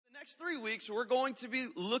next 3 weeks, we're going to be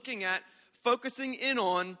looking at focusing in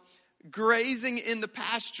on grazing in the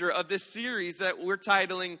pasture of this series that we're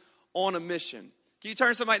titling On a Mission. Can you turn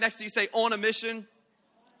to somebody next to you and say, On a Mission?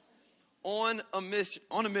 On a mission.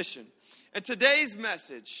 On a mission. And today's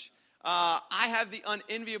message, I have the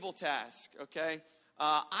unenviable task, okay?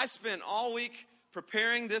 I spent all week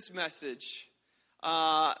preparing this message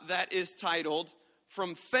that is titled,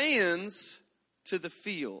 From Fans to the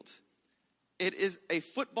Field. It is a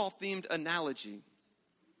football-themed analogy.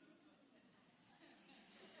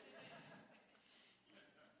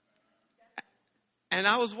 And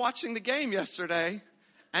I was watching the game yesterday,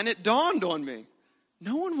 and it dawned on me,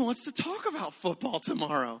 no one wants to talk about football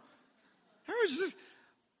tomorrow. I was just,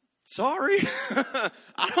 sorry.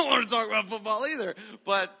 I don't want to talk about football either.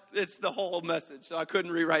 But it's the whole message, so I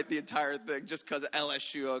couldn't rewrite the entire thing just because of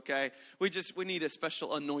LSU, okay? We need a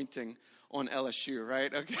special anointing on LSU,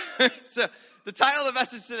 right? Okay. So the title of the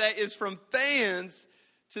message today is From Fans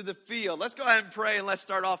to the Field. Let's go ahead and pray, and let's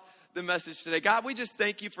start off the message today. God, we just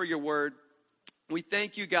thank you for your word. We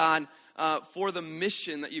thank you, God, for the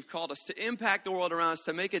mission that you've called us to impact the world around us,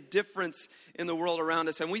 to make a difference in the world around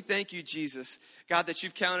us. And we thank you, Jesus, God, that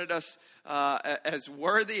you've counted us as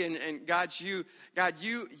worthy. And God, you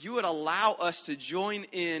would allow us to join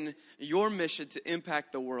in your mission to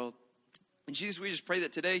impact the world. And Jesus, we just pray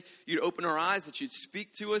that today you'd open our eyes, that you'd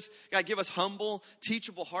speak to us. God, give us humble,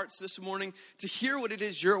 teachable hearts this morning to hear what it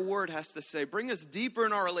is your word has to say. Bring us deeper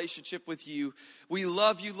in our relationship with you. We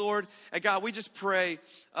love you, Lord. And God, we just pray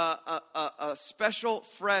a special,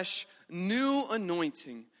 fresh, new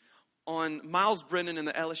anointing on Miles Brennan and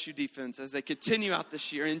the LSU defense as they continue out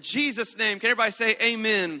this year. In Jesus' name, can everybody say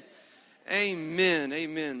amen? Amen,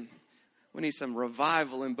 amen. We need some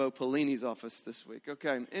revival in Bo Pelini's office this week.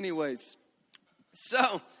 Okay, anyways.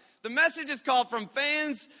 So, the message is called From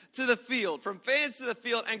Fans to the Field. From Fans to the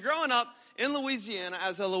Field. And growing up in Louisiana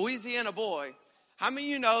as a Louisiana boy, how many of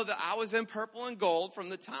you know that I was in purple and gold from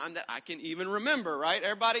the time that I can even remember, right?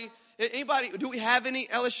 Anybody, do we have any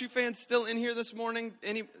LSU fans still in here this morning?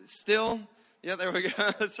 Any still? Yeah, there we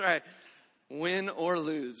go. That's right. Win or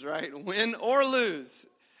lose, right? Win or lose.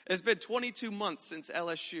 It's been 22 months since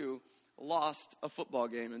LSU lost a football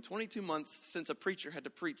game, and 22 months since a preacher had to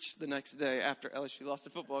preach the next day after LSU lost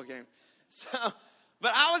a football game. So,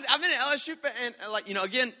 but I've been an LSU fan, and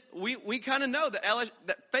again, we kind of know that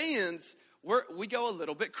that fans, we go a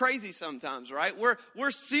little bit crazy sometimes, right?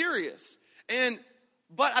 We're serious,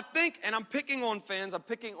 but I think, and I'm picking on fans, I'm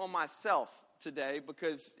picking on myself today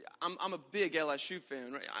because I'm a big LSU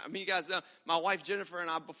fan. Right? I mean, you guys know, my wife Jennifer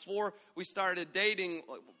and I, before we started dating,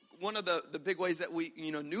 one of the big ways that we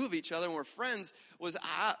knew of each other and were friends was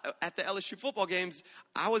at the LSU football games,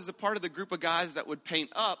 I was a part of the group of guys that would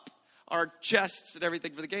paint up our chests and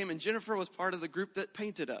everything for the game, and Jennifer was part of the group that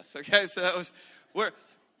painted us, okay? So we're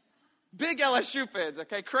big LSU fans,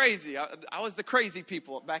 okay? Crazy. I was the crazy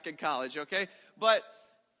people back in college, okay? But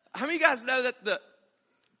how many of you guys know that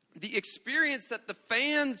the experience that the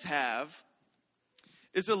fans have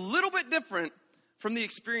is a little bit different from the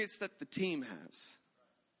experience that the team has?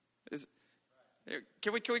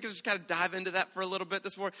 Can we just kind of dive into that for a little bit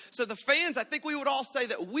this morning? So the fans, I think we would all say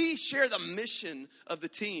that we share the mission of the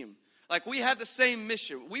team. Like, we have the same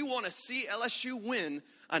mission. We want to see LSU win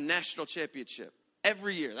a national championship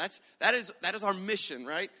every year. That is our mission,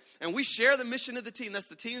 right? And we share the mission of the team. That's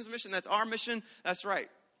the team's mission. That's our mission. That's right.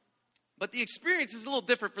 But the experience is a little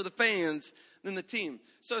different for the fans than the team.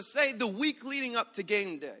 So say the week leading up to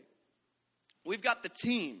game day. We've got the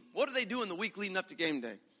team. What do they do in the week leading up to game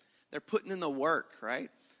day? They're putting in the work, right?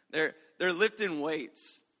 They're lifting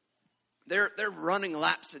weights. They're running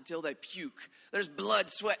laps until they puke. There's blood,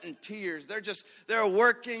 sweat, and tears. They're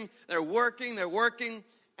working.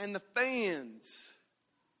 And the fans,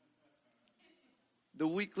 the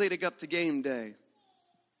week leading up to game day,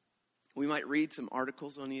 we might read some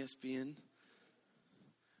articles on ESPN.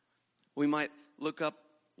 We might look up,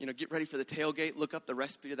 get ready for the tailgate, look up the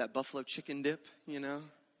recipe to that buffalo chicken dip,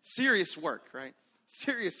 Serious work, right?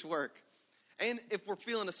 Serious work. And if we're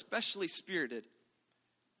feeling especially spirited,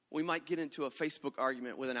 we might get into a Facebook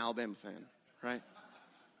argument with an Alabama fan, right?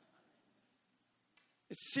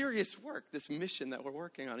 It's serious work, this mission that we're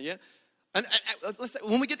working on. Yeah? And let's say,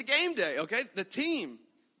 when we get to game day, okay, the team,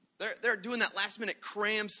 they're doing that last-minute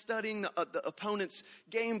cram, studying the opponent's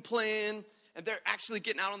game plan, and they're actually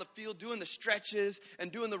getting out on the field, doing the stretches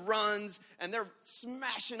and doing the runs, and they're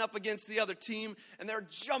smashing up against the other team, and they're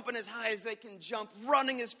jumping as high as they can jump,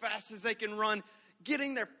 running as fast as they can run,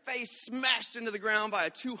 getting their face smashed into the ground by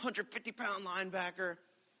a 250-pound linebacker.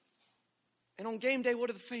 And on game day, what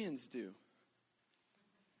do the fans do?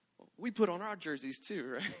 we put on our jerseys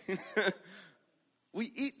too, right?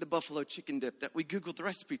 We eat the buffalo chicken dip that we Googled the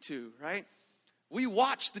recipe to, right? We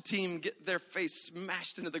watch the team get their face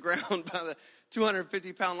smashed into the ground by the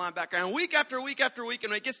 250-pound linebacker. And week after week after week,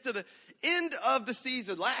 and when it gets to the end of the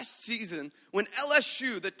season, last season, when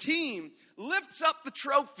LSU, the team, lifts up the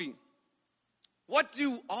trophy, what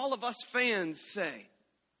do all of us fans say?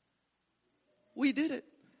 We did it.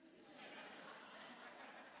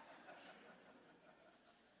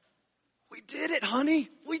 We did it, honey.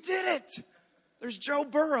 We did it. There's Joe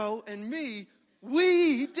Burrow and me.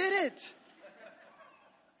 We did it.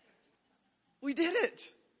 We did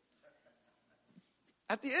it.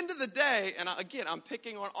 At the end of the day, and again, I'm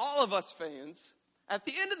picking on all of us fans. At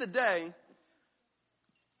the end of the day,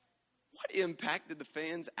 what impact did the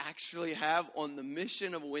fans actually have on the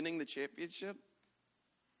mission of winning the championship?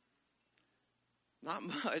 Not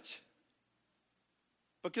much.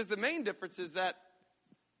 Because the main difference is that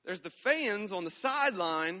there's the fans on the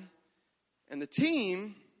sideline and the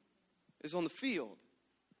team is on the field.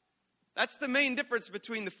 That's the main difference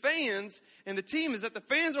between the fans and the team, is that the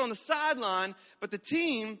fans are on the sideline, but the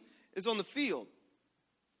team is on the field.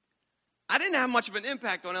 I didn't have much of an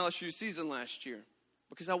impact on LSU's season last year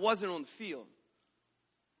because I wasn't on the field.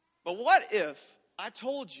 But what if I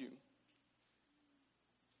told you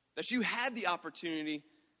that you had the opportunity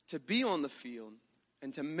to be on the field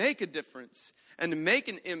and to make a difference and to make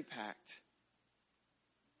an impact?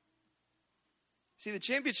 See, the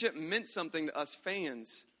championship meant something to us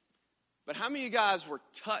fans. But how many of you guys were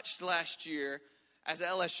touched last year as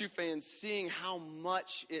LSU fans, seeing how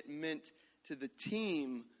much it meant to the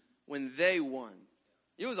team when they won?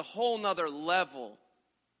 It was a whole nother level.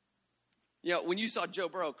 You know, when you saw Joe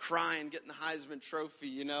Burrow crying, getting the Heisman Trophy,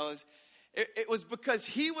 you know, it was because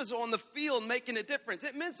he was on the field making a difference.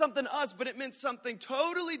 It meant something to us, but it meant something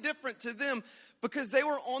totally different to them because they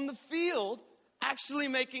were on the field actually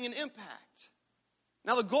making an impact.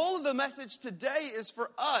 Now, the goal of the message today is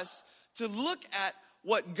for us to look at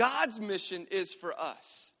what God's mission is for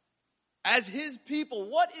us. As His people,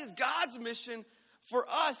 what is God's mission for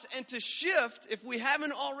us? And to shift, if we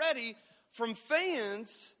haven't already, from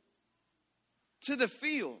fans to the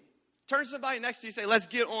field. Turn to somebody next to you and say, let's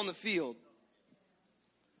get on the field.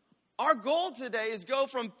 Our goal today is go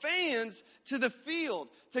from fans to the field,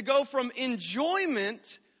 to go from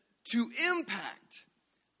enjoyment to impact.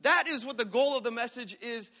 That is what the goal of the message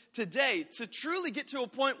is today, to truly get to a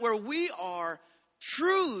point where we are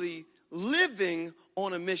truly living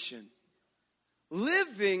on a mission.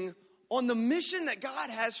 Living on the mission that God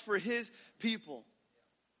has for His people.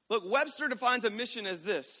 Look, Webster defines a mission as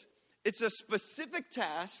this. It's a specific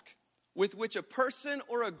task with which a person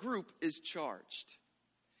or a group is charged.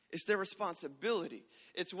 It's their responsibility.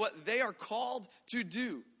 It's what they are called to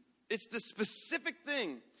do. It's the specific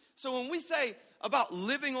thing. So when we say about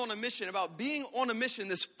living on a mission, about being on a mission,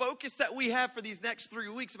 this focus that we have for these next 3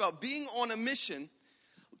 weeks about being on a mission,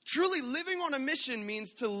 truly living on a mission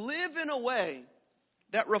means to live in a way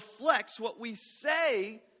that reflects what we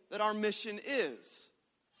say that our mission is.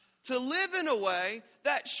 To live in a way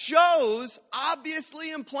that shows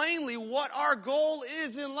obviously and plainly what our goal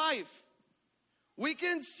is in life.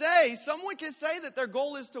 Someone can say that their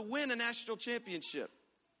goal is to win a national championship.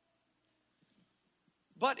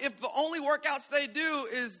 But if the only workouts they do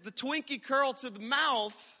is the Twinkie curl to the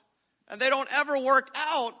mouth and they don't ever work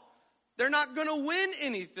out, they're not going to win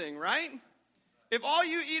anything, right? If all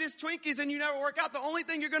you eat is Twinkies and you never work out, the only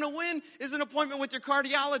thing you're going to win is an appointment with your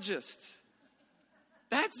cardiologist.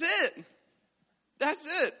 That's it. That's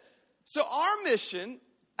it. So our mission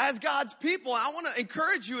as God's people, and I want to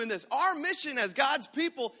encourage you in this, our mission as God's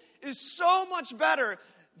people is so much better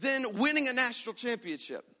than winning a national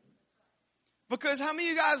championship. Because how many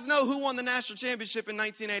of you guys know who won the national championship in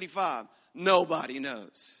 1985? Nobody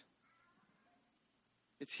knows.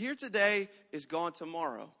 It's here today, it's gone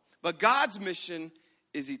tomorrow. But God's mission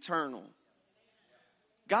is eternal.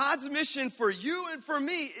 God's mission for you and for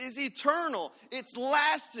me is eternal. It's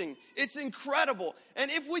lasting. It's incredible. And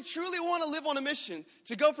if we truly want to live on a mission,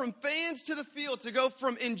 to go from fans to the field, to go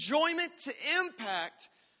from enjoyment to impact,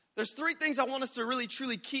 there's 3 things I want us to really,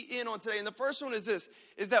 truly key in on today. And the first one is this,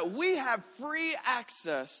 is that we have free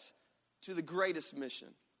access to the greatest mission.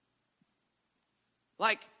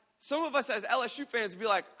 Like, some of us as LSU fans be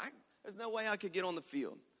like, there's no way I could get on the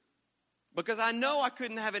field. Because I know I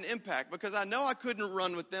couldn't have an impact. Because I know I couldn't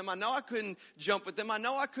run with them. I know I couldn't jump with them. I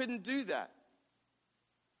know I couldn't do that.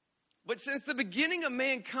 But since the beginning of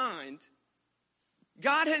mankind,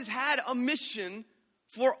 God has had a mission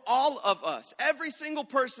for all of us. Every single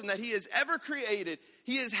person that He has ever created,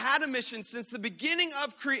 He has had a mission since the beginning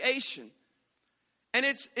of creation. And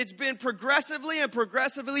it's been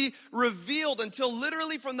progressively revealed until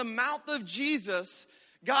literally from the mouth of Jesus,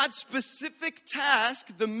 God's specific task,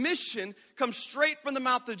 the mission, comes straight from the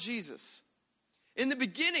mouth of Jesus. In the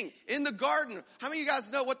beginning, in the garden, how many of you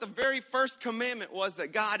guys know what the very first commandment was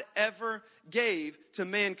that God ever gave to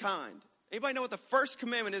mankind? Anybody know what the first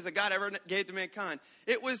commandment is that God ever gave to mankind?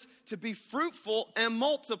 It was to be fruitful and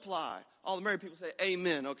multiply. All the married people say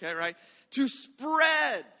amen, okay, right? To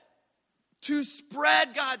spread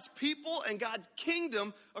God's people and God's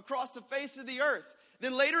kingdom across the face of the earth.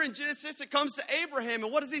 Then later in Genesis, it comes to Abraham.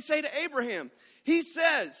 And what does he say to Abraham? He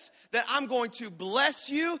says that I'm going to bless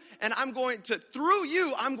you, and through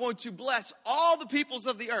you, I'm going to bless all the peoples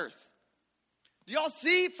of the earth. Do y'all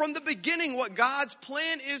see from the beginning what God's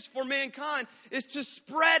plan is for mankind? Is to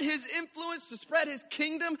spread his influence, to spread his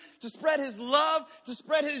kingdom, to spread his love, to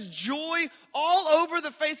spread his joy all over the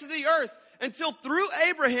face of the earth. Until through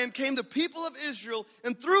Abraham came the people of Israel,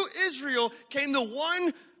 and through Israel came the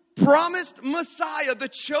one promised Messiah, the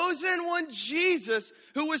chosen one, Jesus,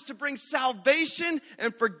 who was to bring salvation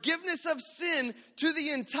and forgiveness of sin to the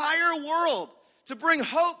entire world, to bring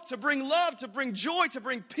hope, to bring love, to bring joy, to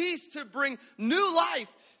bring peace, to bring new life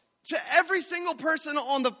to every single person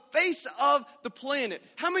on the face of the planet.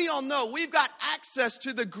 How many of y'all know we've got access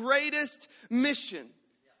to the greatest mission?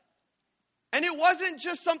 And it wasn't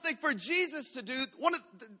just something for Jesus to do.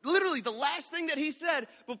 Literally the last thing that he said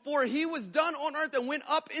before he was done on earth and went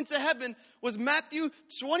up into heaven was Matthew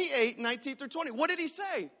 28, 19 through 20. What did he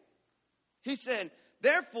say? He said,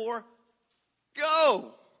 therefore,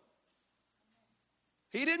 go.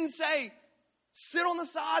 He didn't say, sit on the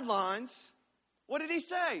sidelines. What did he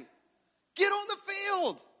say? Get on the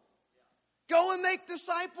field. Go and make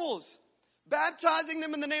disciples, baptizing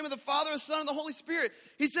them in the name of the Father, the Son, and the Holy Spirit.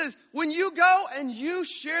 He says, when you go and you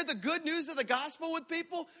share the good news of the gospel with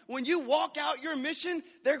people, when you walk out your mission,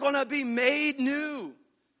 they're going to be made new.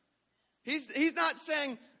 He's not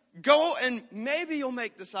saying, go and maybe you'll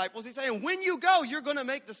make disciples. He's saying, when you go, you're going to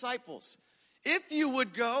make disciples. If you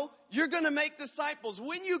would go, you're going to make disciples.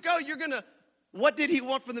 When you go, you're going to, what did he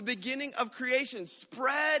want from the beginning of creation?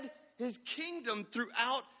 Spread his kingdom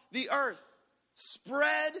throughout the earth.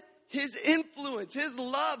 Spread his influence, his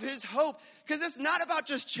love, his hope. Because it's not about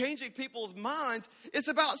just changing people's minds. It's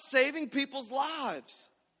about saving people's lives.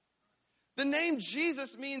 The name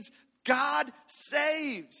Jesus means God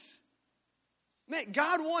saves. Man,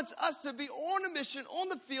 God wants us to be on a mission, on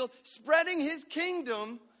the field, spreading his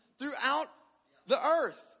kingdom throughout the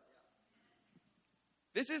earth.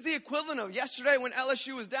 This is the equivalent of yesterday when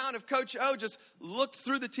LSU was down, if Coach O just looked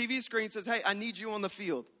through the TV screen and says, hey, I need you on the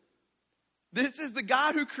field. This is the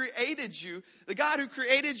God who created you, the God who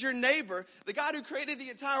created your neighbor, the God who created the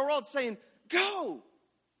entire world saying, go,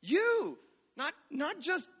 you, not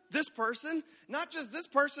just this person, not just this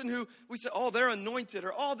person who we say, oh, they're anointed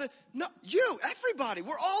or all that. No, you, everybody,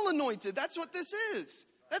 we're all anointed. That's what this is.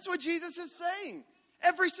 That's what Jesus is saying.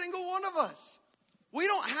 Every single one of us. We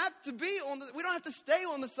don't have to stay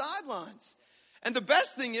on the sidelines. And the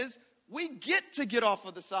best thing is we get to get off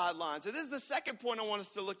of the sidelines. And this is the second point I want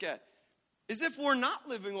us to look at. Is if we're not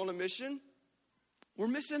living on a mission, we're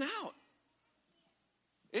missing out.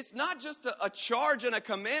 It's not just a charge and a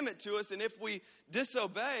commandment to us, and if we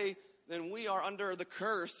disobey, then we are under the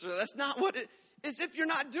curse. So that's not what it is. If you're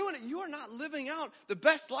not doing it, you are not living out the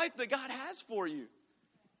best life that God has for you.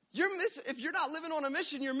 If you're not living on a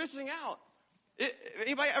mission, you're missing out.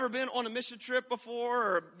 Anybody ever been on a mission trip before,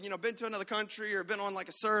 or been to another country, or been on like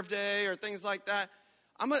a serve day or things like that?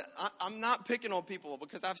 I'm not picking on people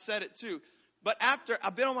because I've said it too. But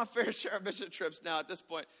I've been on my fair share of mission trips now at this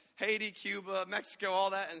point. Haiti, Cuba, Mexico,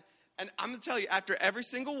 all that. And I'm going to tell you, after every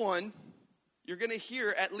single one, you're going to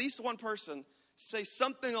hear at least one person say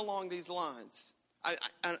something along these lines.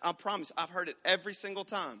 I promise, I've heard it every single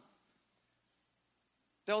time.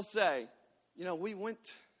 They'll say, we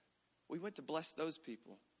went to bless those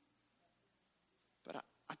people. But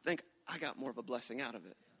I think I got more of a blessing out of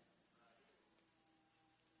it.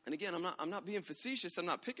 And again, I'm not being facetious. I'm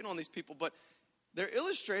not picking on these people, but they're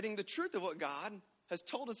illustrating the truth of what God has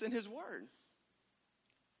told us in his word.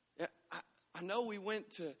 Yeah, I know we went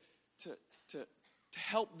to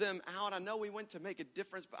help them out. I know we went to make a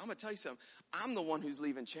difference, but I'm going to tell you something. I'm the one who's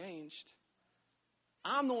leaving changed.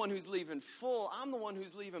 I'm the one who's leaving full. I'm the one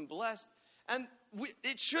who's leaving blessed. And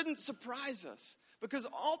it shouldn't surprise us, because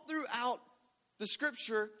all throughout the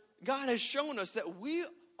scripture, God has shown us that we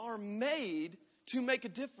are made to make a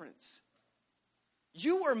difference.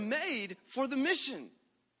 You were made for the mission.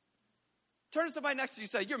 Turn to somebody next to you and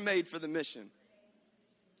say, you're made for the mission.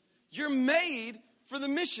 You're made for the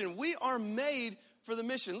mission. We are made for the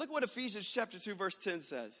mission. Look what Ephesians chapter 2, verse 10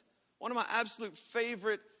 says. One of my absolute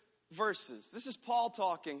favorite verses. This is Paul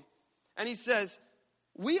talking, and he says,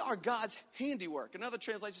 we are God's handiwork. Another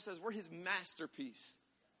translation says, we're his masterpiece.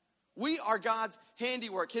 We are God's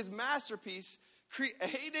handiwork, his masterpiece,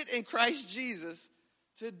 created in Christ Jesus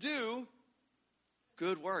to do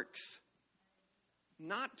good works.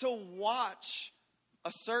 Not to watch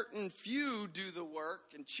a certain few do the work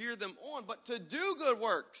and cheer them on, but to do good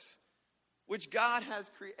works, which God has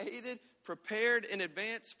created, prepared in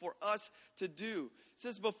advance for us to do. It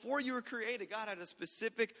says before you were created, God had a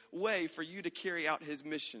specific way for you to carry out his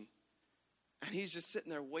mission. And he's just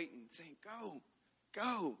sitting there waiting, saying, go,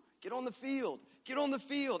 get on the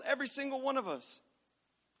field, every single one of us.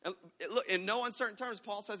 And look, in no uncertain terms,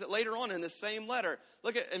 Paul says it later on in the same letter.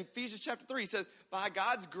 Look at in Ephesians chapter 3, he says, by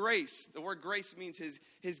God's grace, the word grace means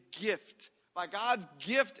his gift. By God's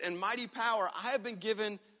gift and mighty power, I have been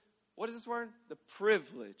given, what is this word? The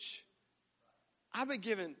privilege. I've been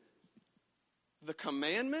given the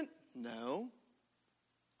commandment? No.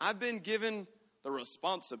 I've been given the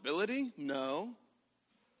responsibility? No.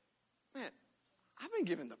 Man, I've been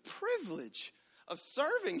given the privilege of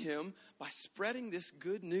serving him by spreading this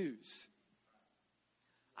good news.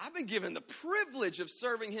 I've been given the privilege of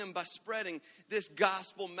serving him by spreading this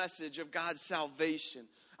gospel message of God's salvation.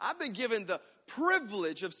 I've been given the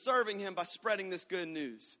privilege of serving him by spreading this good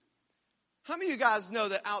news. How many of you guys know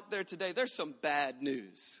that out there today, there's some bad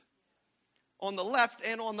news? On the left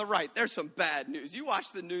and on the right, there's some bad news. You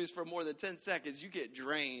watch the news for more than 10 seconds, you get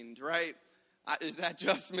drained, right? Is that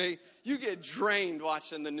just me? You get drained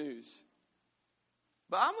watching the news.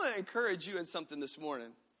 But I'm going to encourage you in something this morning.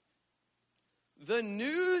 The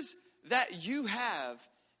news that you have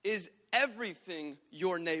is everything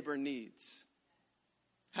your neighbor needs.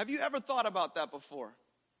 Have you ever thought about that before?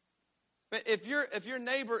 If your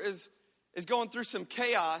neighbor is going through some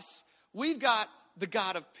chaos, we've got the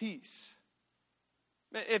God of peace.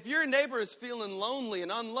 If your neighbor is feeling lonely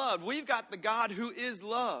and unloved, we've got the God who is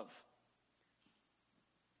love.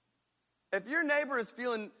 If your neighbor is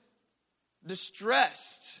feeling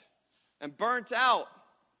distressed and burnt out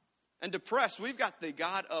and depressed, we've got the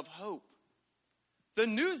God of hope. The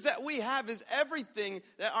news that we have is everything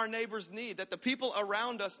that our neighbors need, that the people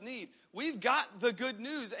around us need. We've got the good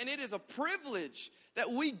news, and it is a privilege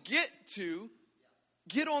that we get to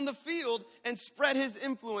get on the field and spread his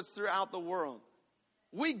influence throughout the world.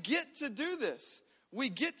 We get to do this. We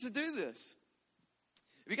get to do this.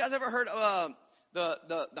 Have you guys ever heard of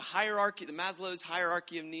the hierarchy, the Maslow's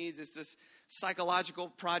hierarchy of needs? It's this psychological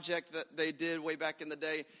project that they did way back in the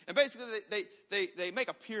day. And basically they make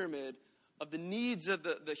a pyramid of the needs of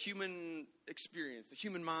the human experience, the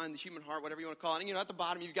human mind, the human heart, whatever you want to call it. And at the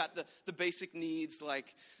bottom you've got the basic needs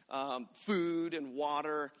like food and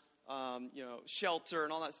water, shelter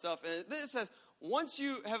and all that stuff. And then it says once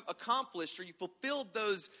you have accomplished or you fulfilled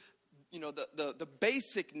those, the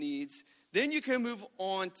basic needs, then you can move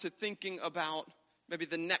on to thinking about maybe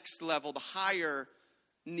the next level, the higher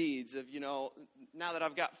needs of, now that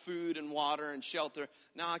I've got food and water and shelter,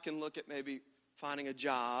 now I can look at maybe finding a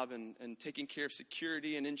job and taking care of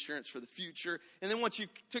security and insurance for the future. And then once you've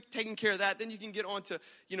taken care of that, then you can get on to,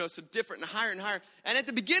 some different and higher. And at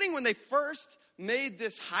the beginning, when they first made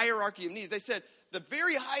this hierarchy of needs, they said the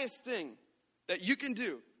very highest thing that you can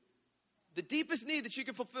do, the deepest need that you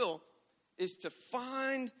can fulfill is to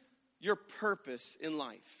find your purpose in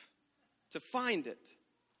life. To find it.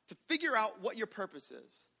 To figure out what your purpose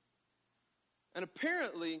is. And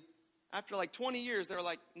apparently, after like 20 years, they were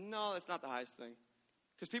like, no, that's not the highest thing.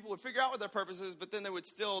 Because people would figure out what their purpose is, but then they would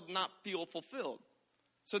still not feel fulfilled.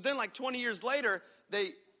 So then like 20 years later,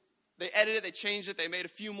 they edited it, they changed it, they made a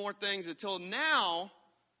few more things until now,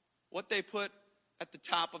 what they put at the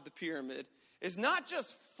top of the pyramid is not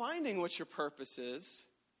just finding what your purpose is,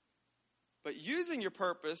 but using your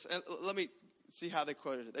purpose. And let me see how they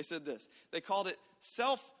quoted it. They said this. They called it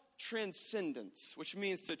self-transcendence, which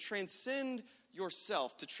means to transcend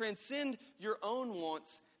yourself, to transcend your own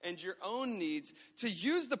wants and your own needs, to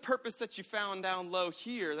use the purpose that you found down low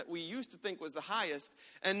here that we used to think was the highest.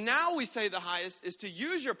 And now we say the highest is to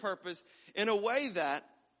use your purpose in a way that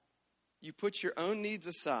you put your own needs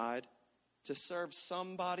aside to serve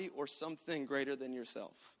somebody or something greater than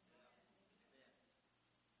yourself.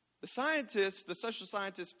 The scientists, the social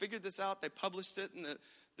scientists figured this out. They published it in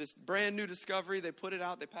this brand new discovery. They put it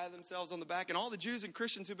out. They patted themselves on the back. And all the Jews and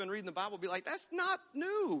Christians who've been reading the Bible will be like, that's not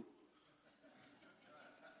new.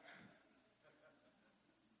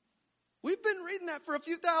 We've been reading that for a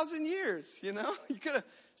few thousand years, You could have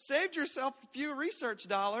saved yourself a few research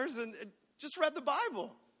dollars and just read the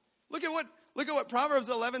Bible. Look at what Proverbs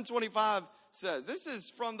 11:25 says. This is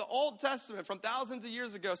from the Old Testament, from thousands of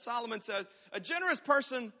years ago. Solomon says, a generous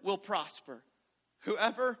person will prosper.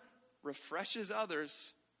 Whoever refreshes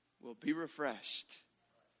others will be refreshed.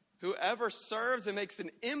 Whoever serves and makes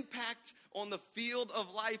an impact on the field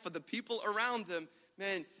of life of the people around them,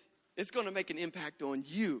 man, it's going to make an impact on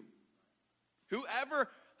you. Whoever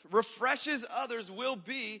refreshes others will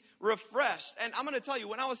be refreshed. And I'm going to tell you,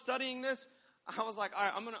 when I was studying this, I was like, all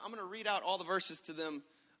right, I'm going to read out all the verses to them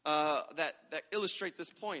that illustrate this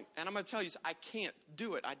point. And I'm going to tell you, I can't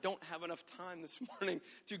do it. I don't have enough time this morning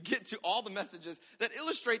to get to all the messages that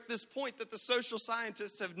illustrate this point that the social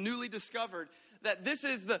scientists have newly discovered, that this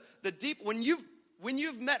is the deep, when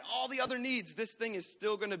you've met all the other needs, this thing is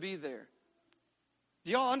still going to be there.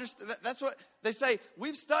 Do y'all understand? That's what they say.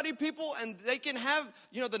 We've studied people, and they can have,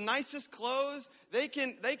 the nicest clothes. They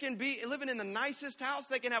can be living in the nicest house.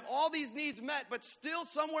 They can have all these needs met, but still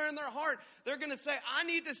somewhere in their heart, they're going to say, I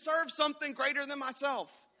need to serve something greater than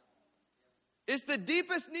myself. It's the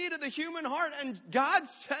deepest need of the human heart, and God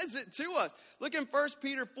says it to us. Look in 1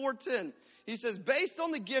 Peter 4:10. He says, based on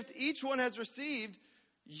the gift each one has received,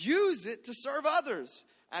 use it to serve others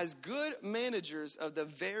as good managers of the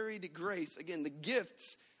varied grace. Again, the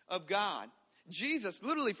gifts of God. Jesus,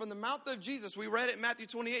 literally from the mouth of Jesus, we read it in Matthew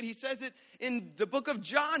 28. He says it in the book of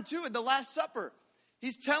John too, at the Last Supper.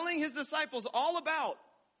 He's telling his disciples all about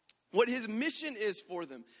what his mission is for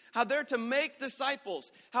them. How they're to make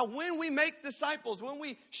disciples. How when we make disciples, when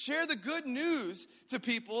we share the good news to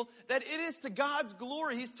people, that it is to God's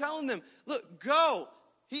glory. He's telling them, look, go.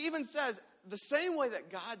 He even says, the same way that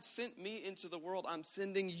God sent me into the world, I'm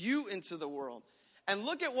sending you into the world. And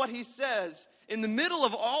look at what he says in the middle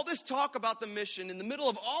of all this talk about the mission, in the middle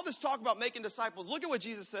of all this talk about making disciples. Look at what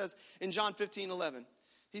Jesus says in John 15:11.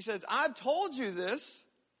 He says, I've told you this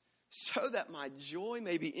so that my joy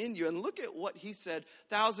may be in you. And look at what he said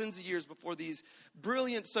thousands of years before these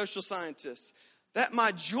brilliant social scientists. That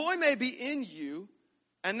my joy may be in you,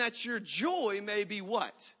 and that your joy may be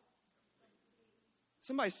what?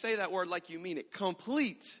 Somebody say that word like you mean it.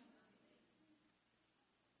 Complete.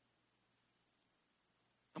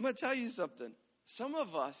 I'm going to tell you something. Some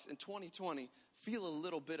of us in 2020 feel a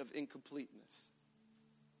little bit of incompleteness.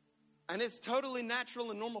 And it's totally natural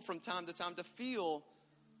and normal from time to time to feel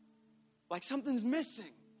like something's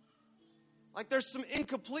missing. Like there's some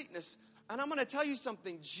incompleteness. And I'm going to tell you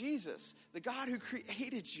something. Jesus, the God who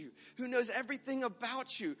created you, who knows everything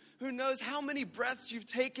about you, who knows how many breaths you've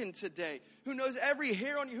taken today, who knows every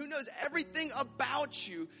hair on you, who knows everything about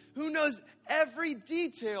you, who knows every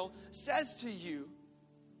detail, says to you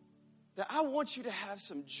that I want you to have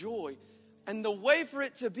some joy. And the way for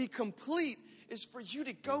it to be complete is for you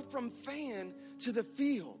to go from fan to the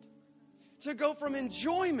field, to go from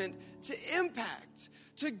enjoyment to impact,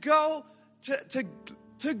 to go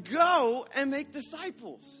to go and make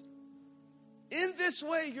disciples. In this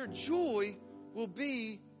way, your joy will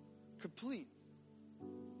be complete.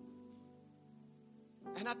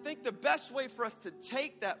 And I think the best way for us to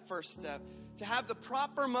take that first step, to have the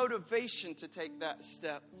proper motivation to take that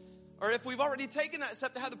step, or if we've already taken that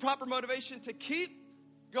step, to have the proper motivation to keep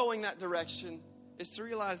going that direction, is to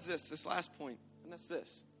realize this last point, and that's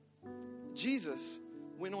this. Jesus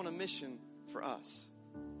went on a mission for us.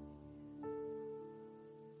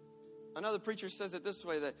 Another preacher says it this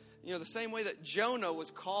way, that, the same way that Jonah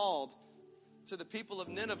was called to the people of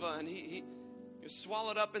Nineveh, and he was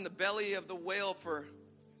swallowed up in the belly of the whale for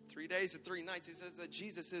 3 days and 3 nights. He says that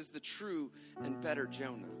Jesus is the true and better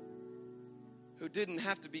Jonah, who didn't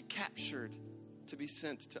have to be captured to be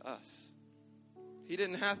sent to us. He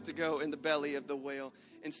didn't have to go in the belly of the whale.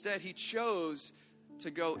 Instead, he chose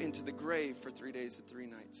to go into the grave for 3 days and 3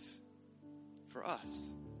 nights for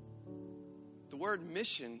us. The word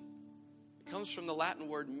mission comes from the Latin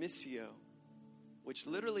word missio, which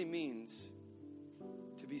literally means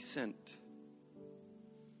to be sent.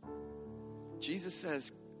 Jesus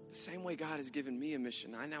says, the same way God has given me a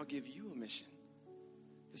mission, I now give you a mission.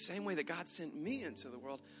 The same way that God sent me into the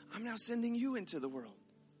world, I'm now sending you into the world.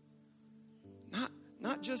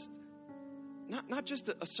 Not just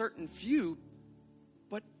a certain few,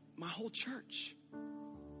 but my whole church.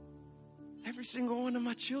 Every single one of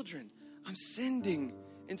my children, I'm sending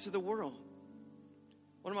into the world.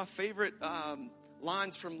 One of my favorite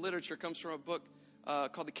lines from literature comes from a book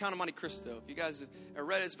called The Count of Monte Cristo. If you guys have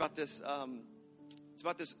read it, it's about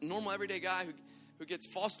this normal everyday guy who gets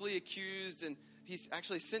falsely accused, and he's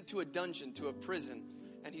actually sent to a dungeon, to a prison,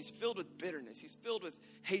 and he's filled with bitterness. He's filled with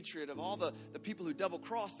hatred of all the people who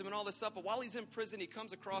double-crossed him and all this stuff. But while he's in prison, he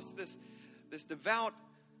comes across this devout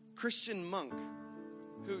Christian monk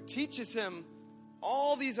who teaches him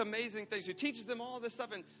all these amazing things, who teaches them all this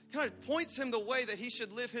stuff and kind of points him the way that he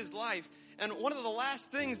should live his life. And one of the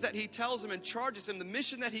last things that he tells him and charges him, the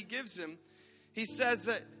mission that he gives him, he says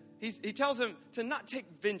that he tells him to not take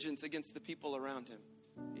vengeance against the people around him.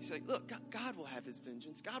 He said, look, God will have his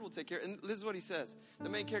vengeance. God will take care. And this is what he says. The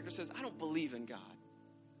main character says, I don't believe in God.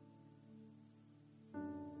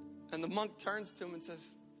 And the monk turns to him and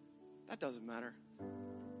says, that doesn't matter.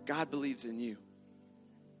 God believes in you.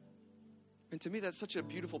 And to me, that's such a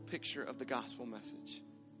beautiful picture of the gospel message.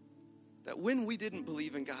 That when we didn't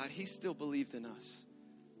believe in God, he still believed in us.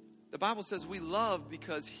 The Bible says we love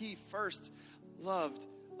because he first loved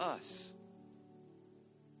us.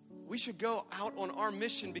 We should go out on our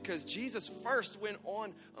mission because Jesus first went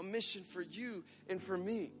on a mission for you and for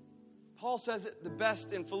me. Paul says it the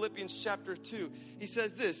best in Philippians chapter 2. He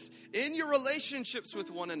says this, in your relationships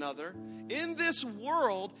with one another, in this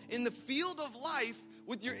world, in the field of life,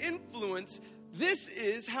 with your influence, this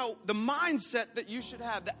is how the mindset that you should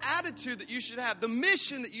have, the attitude that you should have, the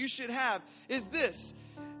mission that you should have is this.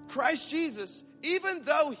 Christ Jesus, even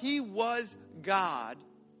though he was God,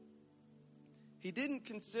 he didn't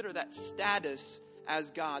consider that status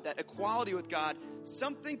as God, that equality with God,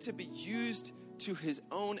 something to be used to his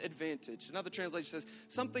own advantage. Another translation says,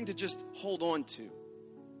 something to just hold on to.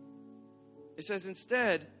 It says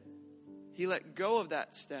instead, he let go of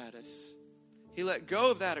that status. He let go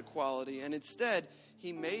of that equality, and instead,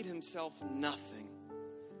 he made himself nothing,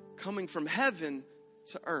 coming from heaven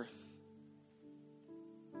to earth,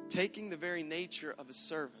 taking the very nature of a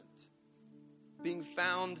servant, being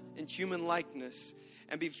found in human likeness,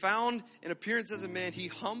 and be found in appearance as a man. He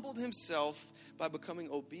humbled himself by becoming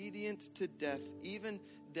obedient to death, even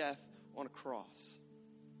death on a cross.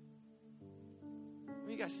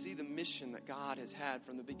 You guys see the mission that God has had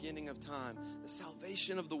from the beginning of time, the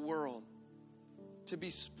salvation of the world, to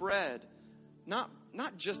be spread, not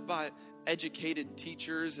just by educated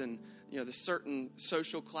teachers and the certain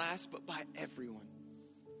social class, but by everyone.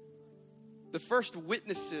 The first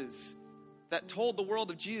witnesses that told the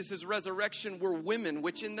world of Jesus' resurrection were women,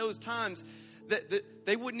 which in those times that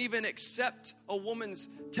they wouldn't even accept a woman's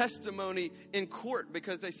testimony in court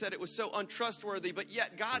because they said it was so untrustworthy. But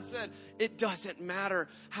yet God said, it doesn't matter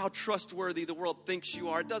how trustworthy the world thinks you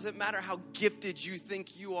are. It doesn't matter how gifted you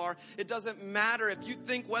think you are. It doesn't matter if you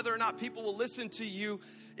think whether or not people will listen to you.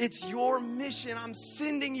 It's your mission. I'm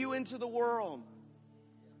sending you into the world.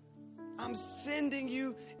 I'm sending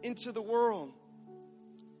you into the world.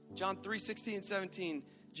 John 3:16-17,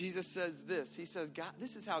 Jesus says this. He says, God,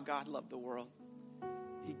 this is how God loved the world.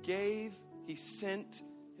 He sent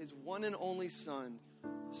his one and only Son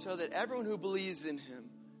so that everyone who believes in him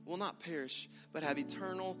will not perish, but have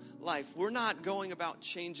eternal life. We're not going about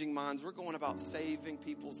changing minds. We're going about saving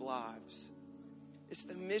people's lives. It's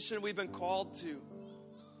the mission we've been called to.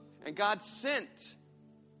 And God sent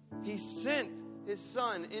his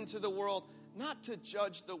Son into the world, not to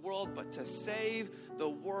judge the world, but to save the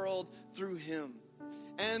world through him.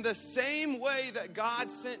 And the same way that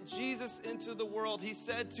God sent Jesus into the world, he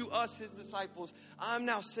said to us, his disciples, I'm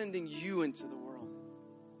now sending you into the world.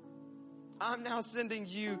 I'm now sending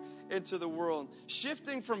you into the world.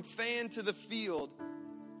 Shifting from fan to the field.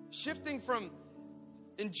 Shifting from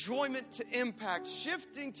enjoyment to impact.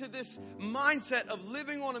 Shifting to this mindset of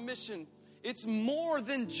living on a mission. It's more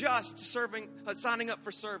than just signing up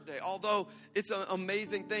for Serve Day, although it's an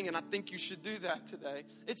amazing thing, and I think you should do that today.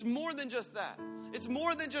 It's more than just that. It's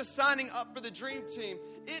more than just signing up for the Dream Team.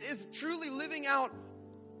 It is truly living out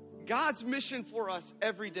God's mission for us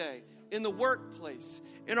every day, in the workplace,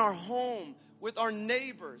 in our home, with our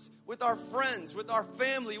neighbors, with our friends, with our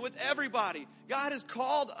family, with everybody. God has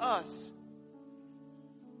called us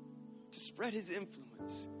to spread his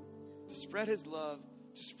influence, to spread his love,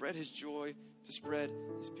 to spread his joy, to spread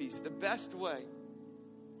his peace. The best way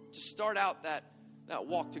to start out that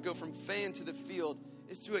walk, to go from fan to the field,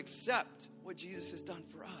 is to accept what Jesus has done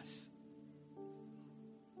for us.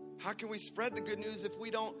 How can we spread the good news if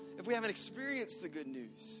we haven't experienced the good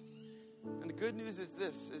news? And the good news is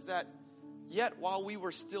this, is that yet while we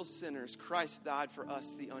were still sinners, Christ died for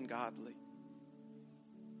us, the ungodly.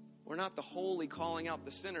 We're not the holy calling out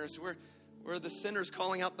the sinners. We're the sinners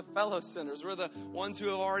calling out the fellow sinners. We're the ones who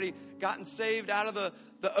have already gotten saved out of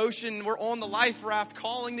the ocean. We're on the life raft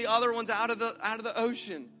calling the other ones out of the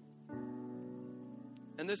ocean.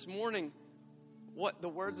 And this morning, what the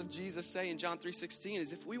words of Jesus say in John 3:16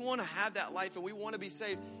 is if we want to have that life and we want to be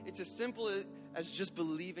saved, it's as simple as just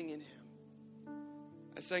believing in him.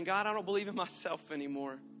 As saying, God, I don't believe in myself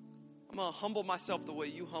anymore. I'm going to humble myself the way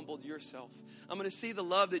you humbled yourself. I'm going to see the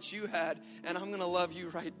love that you had, and I'm going to love you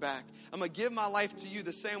right back. I'm going to give my life to you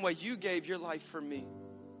the same way you gave your life for me.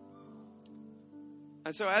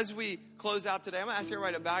 And so as we close out today, I'm going to ask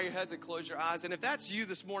everybody to bow your heads and close your eyes. And if that's you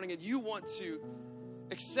this morning and you want to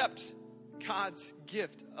accept God's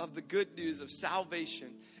gift of the good news of salvation,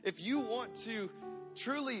 if you want to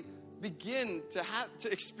truly begin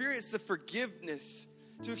to experience the forgiveness,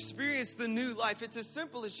 to experience the new life, it's as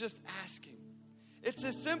simple as just asking. It's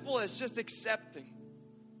as simple as just accepting.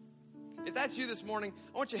 If that's you this morning,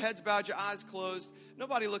 I want your heads bowed, your eyes closed,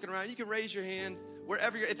 nobody looking around. You can raise your hand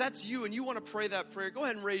wherever you're. If that's you and you want to pray that prayer, go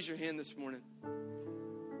ahead and raise your hand this morning.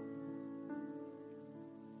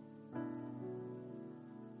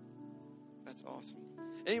 That's awesome.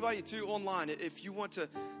 Anybody too online, if you want to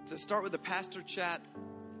start with the pastor chat,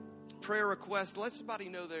 prayer request, let somebody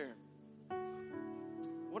know there.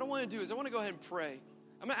 What I want to do is I want to go ahead and pray.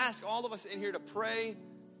 I'm going to ask all of us in here to pray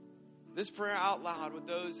this prayer out loud with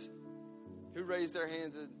those who raise their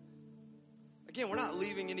hands. And again, we're not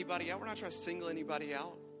leaving anybody out. We're not trying to single anybody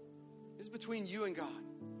out. It's between you and God.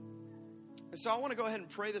 And so I want to go ahead and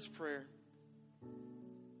pray this prayer.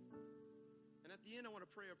 And at the end, I want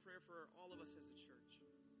to pray a prayer for all of us as a church.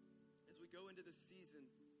 As we go into this season,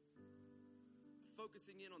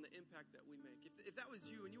 focusing in on the impact that we make. If that was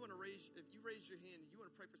you and you want to if you raise your hand and you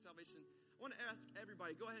want to pray for salvation, I want to ask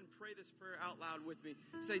everybody, go ahead and pray this prayer out loud with me.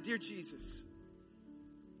 Say, Dear Jesus,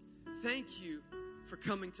 thank you for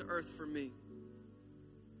coming to earth for me.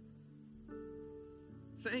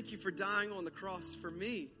 Thank you for dying on the cross for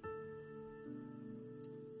me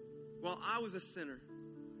while I was a sinner,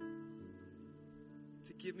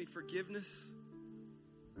 to give me forgiveness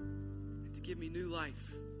and to give me new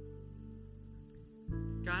life.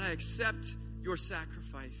 God, I accept your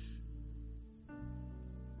sacrifice.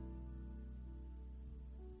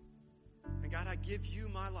 And God, I give you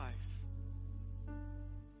my life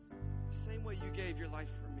the same way you gave your life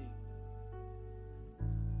for me.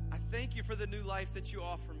 I thank you for the new life that you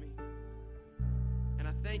offer me. And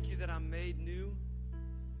I thank you that I'm made new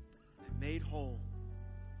and made whole.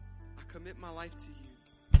 I commit my life to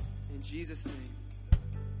you. In Jesus' name.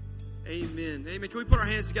 Amen. Amen. Can we put our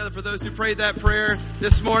hands together for those who prayed that prayer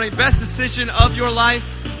this morning? Best decision of your life.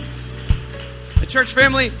 The church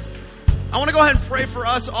family, I want to go ahead and pray for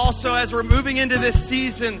us also as we're moving into this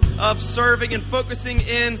season of serving and focusing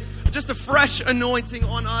in just a fresh anointing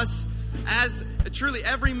on us as truly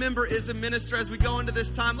every member is a minister as we go into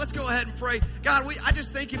this time. Let's go ahead and pray. God, I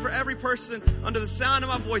just thank you for every person under the sound of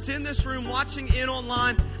my voice in this room, watching in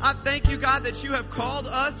online. I thank you, God, that you have called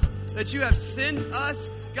us, that you have sent us.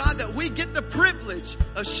 God, that we get the privilege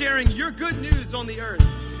of sharing your good news on the earth.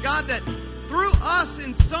 God, that through us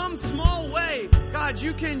in some small way, God,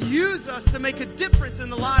 you can use us to make a difference in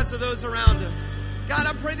the lives of those around us. God,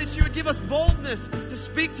 I pray that you would give us boldness to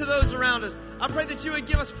speak to those around us. I pray that you would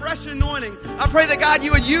give us fresh anointing. I pray that, God,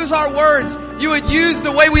 you would use our words. You would use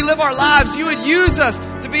the way we live our lives. You would use us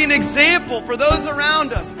to be an example for those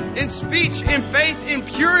around us in speech, in faith, in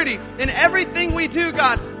purity, in everything we do,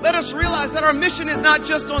 God. Let us realize that our mission is not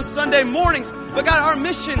just on Sunday mornings, but, God, our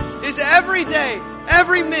mission is every day,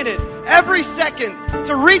 every minute, every second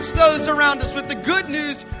to reach those around us with the good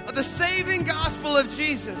news of the saving gospel of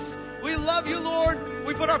Jesus. We love you, Lord.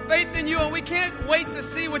 We put our faith in you, and we can't wait to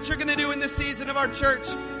see what you're going to do in this season of our church.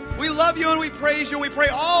 We love you, and we praise you, and we pray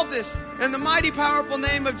all this in the mighty, powerful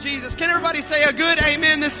name of Jesus. Can everybody say a good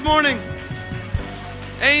amen this morning?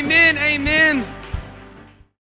 Amen, amen.